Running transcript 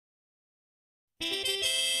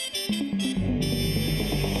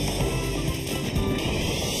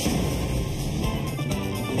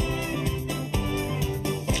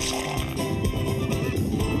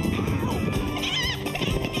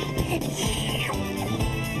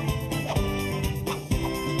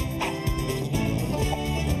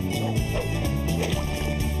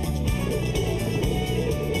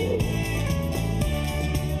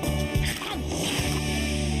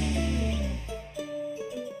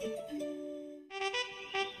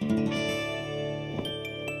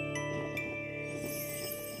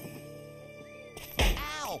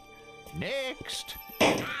Next.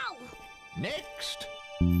 Ow! Next.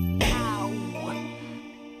 Ow!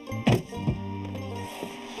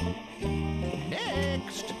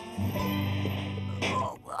 Next.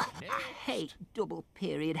 Oh, I hate double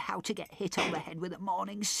period. How to get hit on the head with a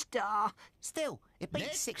morning star. Still, it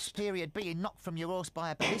beats sixth period being knocked from your horse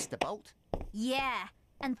by a ballista bolt. Yeah,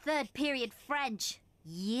 and third period French.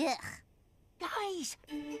 Yuck. Guys,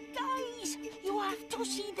 you have to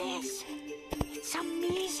see this. It's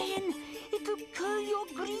amazing. It'll curl your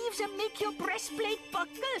greaves and make your breastplate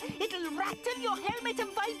buckle. It'll rattle your helmet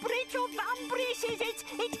and vibrate your van braces. It's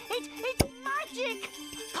magic.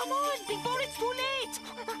 Come on, before it's too late.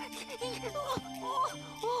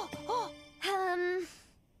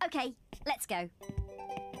 Okay, let's go.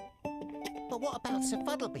 But what about Sir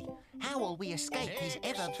Fuddleby? How will we escape his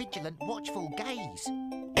ever-vigilant, watchful gaze?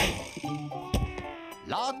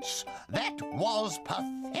 Lance, that was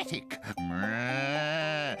pathetic.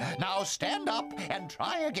 Now stand up and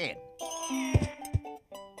try again.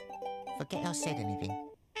 Forget I said anything.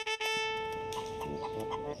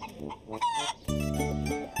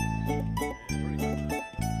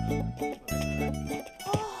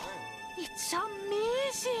 Oh, it's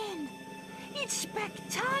amazing. It's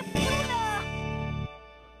spectacular.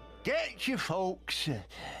 Get your folks,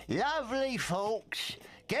 lovely folks.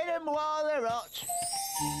 Get 'em while they're hot.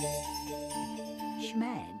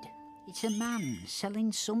 Schmed, it's a man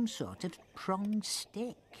selling some sort of pronged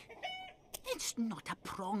stick. It's not a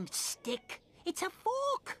pronged stick. It's a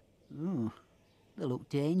fork. Oh, they look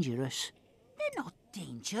dangerous. They're not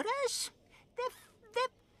dangerous.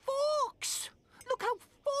 They're forks. Look how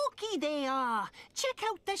forky they are. Check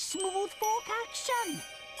out the smooth fork action.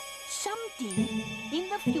 Someday, in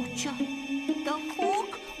the future, the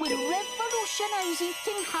fork will revolutionise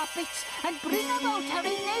eating habits and bring about a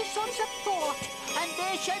renaissance of thought, and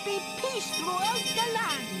there shall be peace throughout the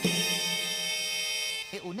land.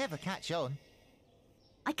 It will never catch on.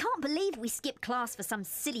 I can't believe we skipped class for some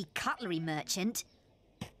silly cutlery merchant.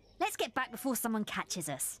 Let's get back before someone catches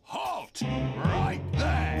us. Halt! Right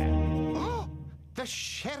there! The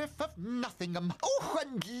Sheriff of Nottingham. Oh,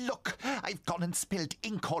 and look, I've gone and spilled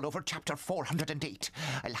ink all over chapter 408.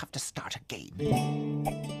 I'll have to start again.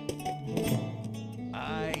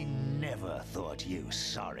 I never thought you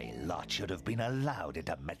sorry lot should have been allowed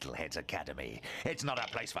into Metalheads Academy. It's not a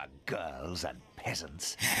place for girls and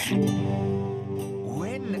peasants.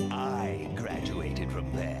 When I graduated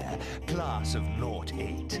from there, class of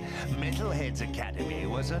 08, Metalheads Academy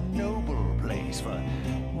was a noble place for,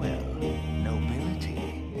 well,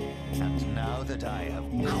 nobility. And now that I have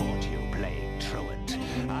caught you playing truant,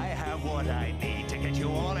 I have what I need to get you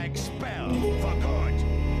all expelled for good.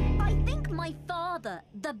 I think my father,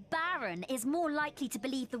 the Baron, is more likely to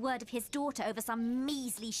believe the word of his daughter over some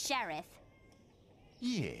measly sheriff.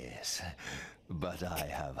 Yes, but I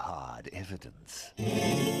have hard evidence.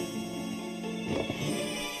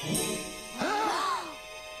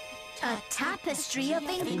 A tapestry of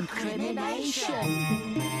incrimination.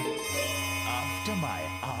 After my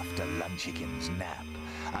after-lunchikins nap,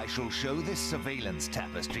 I shall show this surveillance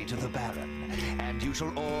tapestry to the Baron, and you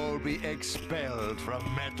shall all be expelled from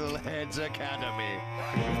Metalheads Academy.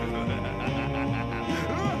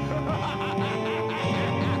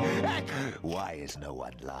 Why is no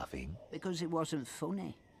one laughing? Because it wasn't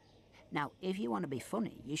funny. Now, if you want to be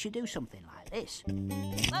funny, you should do something like this.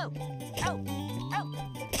 Oh! Oh! Oh!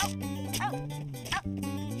 Oh! Oh!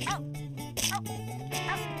 Oh!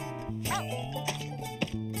 Oh! Oh!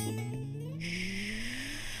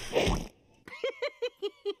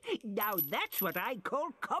 Now that's what I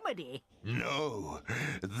call comedy. No,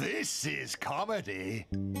 this is comedy.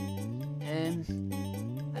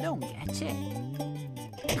 I don't get it.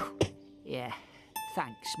 Yeah,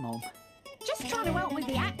 thanks, Mum. Just trying to help with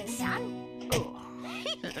the act, son. Oh.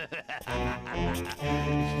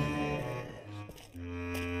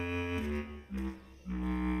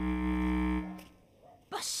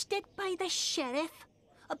 Busted by the sheriff,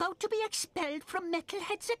 about to be expelled from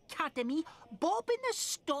Metalheads Academy, Bob in the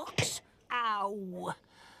stocks. Ow.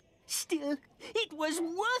 Still, it was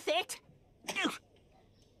worth it.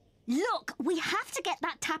 Look, we have to get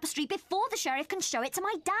that tapestry before the sheriff can show it to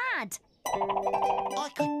my dad. I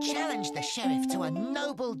could challenge the sheriff to a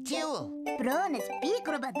noble duel. Branes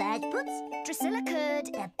pikrobadajputs, Drusilla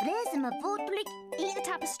could the presima votlik, eat the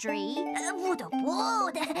tapestry,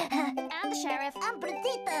 vodopod, and the sheriff, and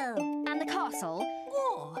Brazito. and the castle.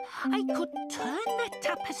 Oh, I could turn the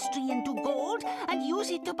tapestry into gold and use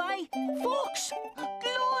it to buy forks.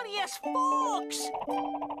 Glorious forks!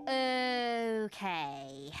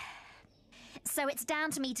 Okay. So it's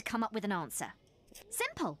down to me to come up with an answer.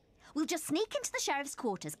 Simple. We'll just sneak into the sheriff's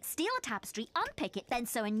quarters, steal a tapestry, unpick it, then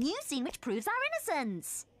sew a new scene which proves our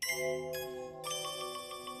innocence.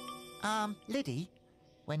 Liddy,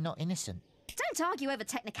 we're not innocent. Don't argue over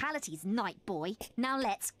technicalities, night boy. Now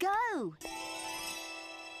let's go.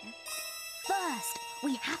 First,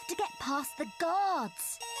 we have to get past the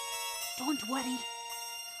guards. Don't worry.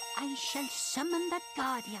 I shall summon the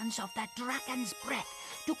guardians of the dragon's breath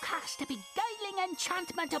to cast a beguiling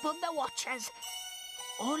enchantment upon the watchers.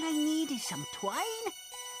 All I need is some twine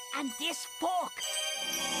and this fork.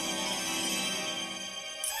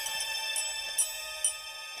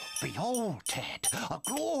 Behold, Ted, a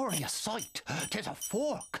glorious sight. 'Tis a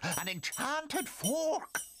fork, an enchanted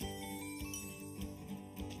fork.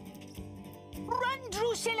 Run,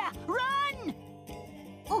 Drusilla, run!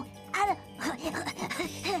 Oh,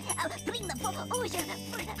 bring the fork. Oh,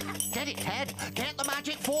 Get it, Ted. Get the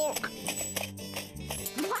magic fork.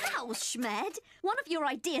 Wow, Schmed! One of your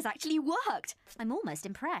ideas actually worked. I'm almost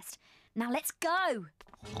impressed. Now let's go.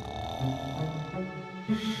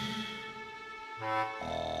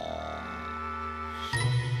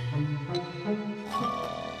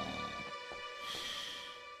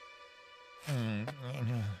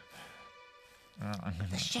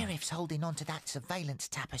 The sheriff's holding on to that surveillance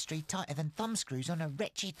tapestry tighter than thumbscrews on a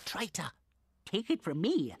wretched traitor. Take it from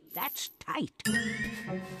me, that's tight.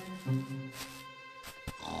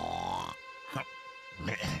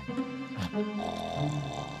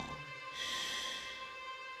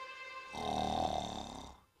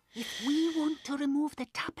 If we want to remove the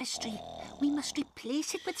tapestry, we must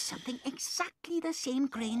replace it with something exactly the same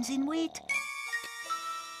grains in weight.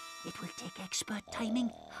 It will take expert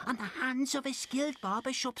timing and the hands of a skilled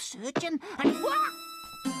barbershop surgeon and...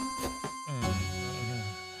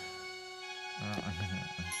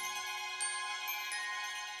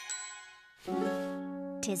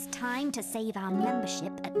 Tis time to save our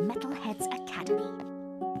membership at Metalheads Academy.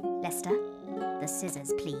 Lester, the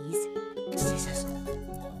scissors, please. Scissors.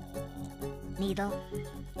 Needle,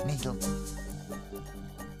 Needle.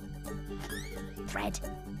 thread.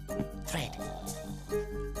 Thread.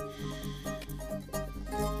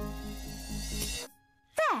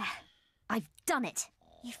 There! I've done it.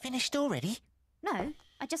 You finished already? No,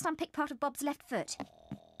 I just unpicked part of Bob's left foot.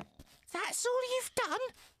 That's all you've done?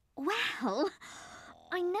 Well,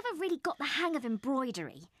 I never really got the hang of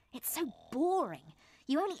embroidery. It's so boring.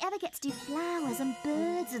 You only ever get to do flowers and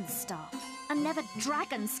birds and stuff. And never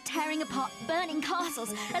dragons tearing apart burning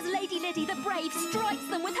castles as Lady Liddy the Brave strikes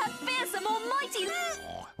them with her fearsome almighty...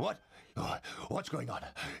 What? What's going on?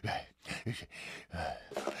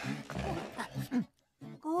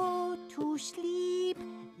 Go to sleep,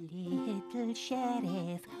 little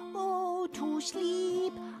sheriff. Go to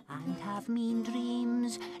sleep and have mean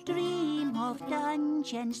dreams. Dream of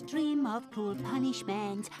dungeons, dream of cruel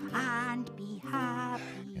punishments, and be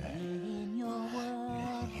happy in your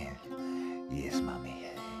world. Yes, Mummy.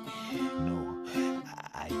 No,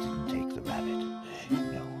 I didn't take the rabbit.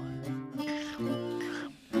 No.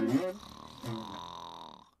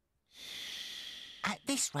 At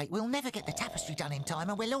this rate, we'll never get the tapestry done in time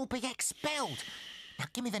and we'll all be expelled. Now,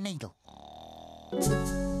 give me the needle.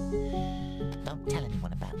 Don't tell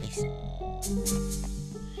anyone about this.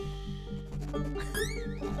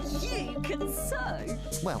 You can sew!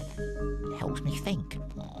 Well, it helps me think.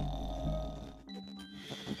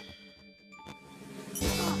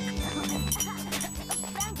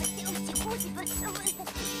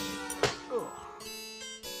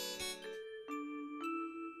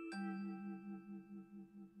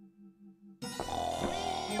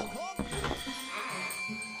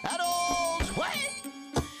 Adults, wait!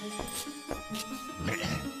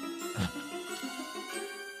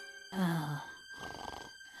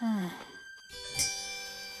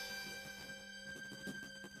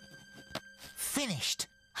 Finished.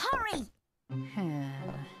 Hurry!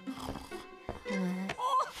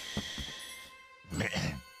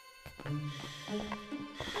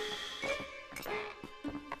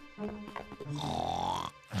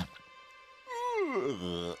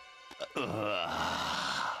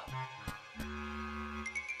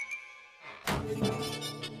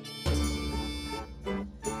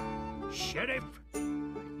 Sheriff.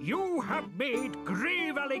 You have made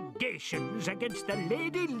grave allegations against the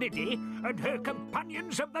Lady Liddy and her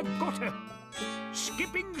companions of the gutter.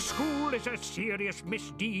 Skipping school is a serious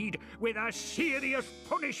misdeed with a serious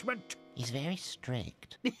punishment. He's very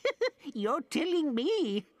strict. You're telling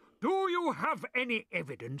me. Do you have any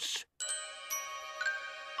evidence?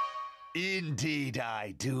 Indeed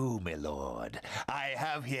I do, my lord. I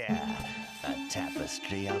have here a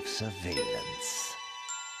tapestry of surveillance.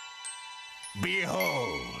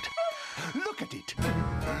 Behold! Look at it!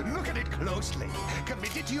 Look at it closely!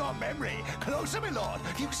 Commit it to your memory! Closer, my lord!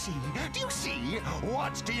 Do you see? Do you see?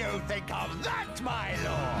 What do you think of that, my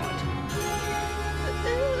lord?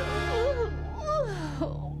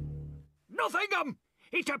 Nothingham!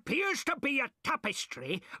 It appears to be a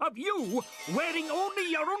tapestry of you wearing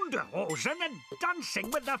only your underhosen and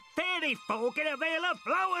dancing with the fairy folk in a veil of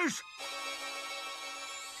flowers.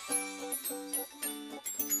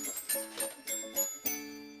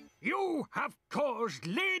 You have caused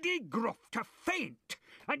Lady Gruff to faint,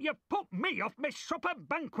 and you put me off my supper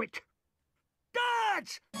banquet.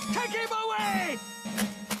 Guards, take him away!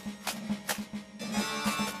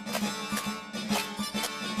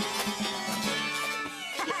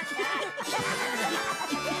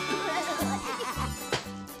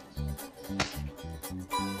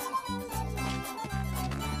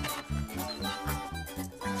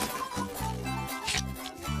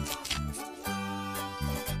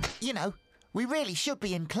 You know, we really should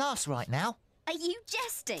be in class right now. Are you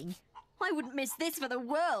jesting? I wouldn't miss this for the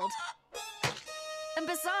world. And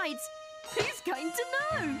besides, who's going to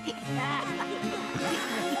know?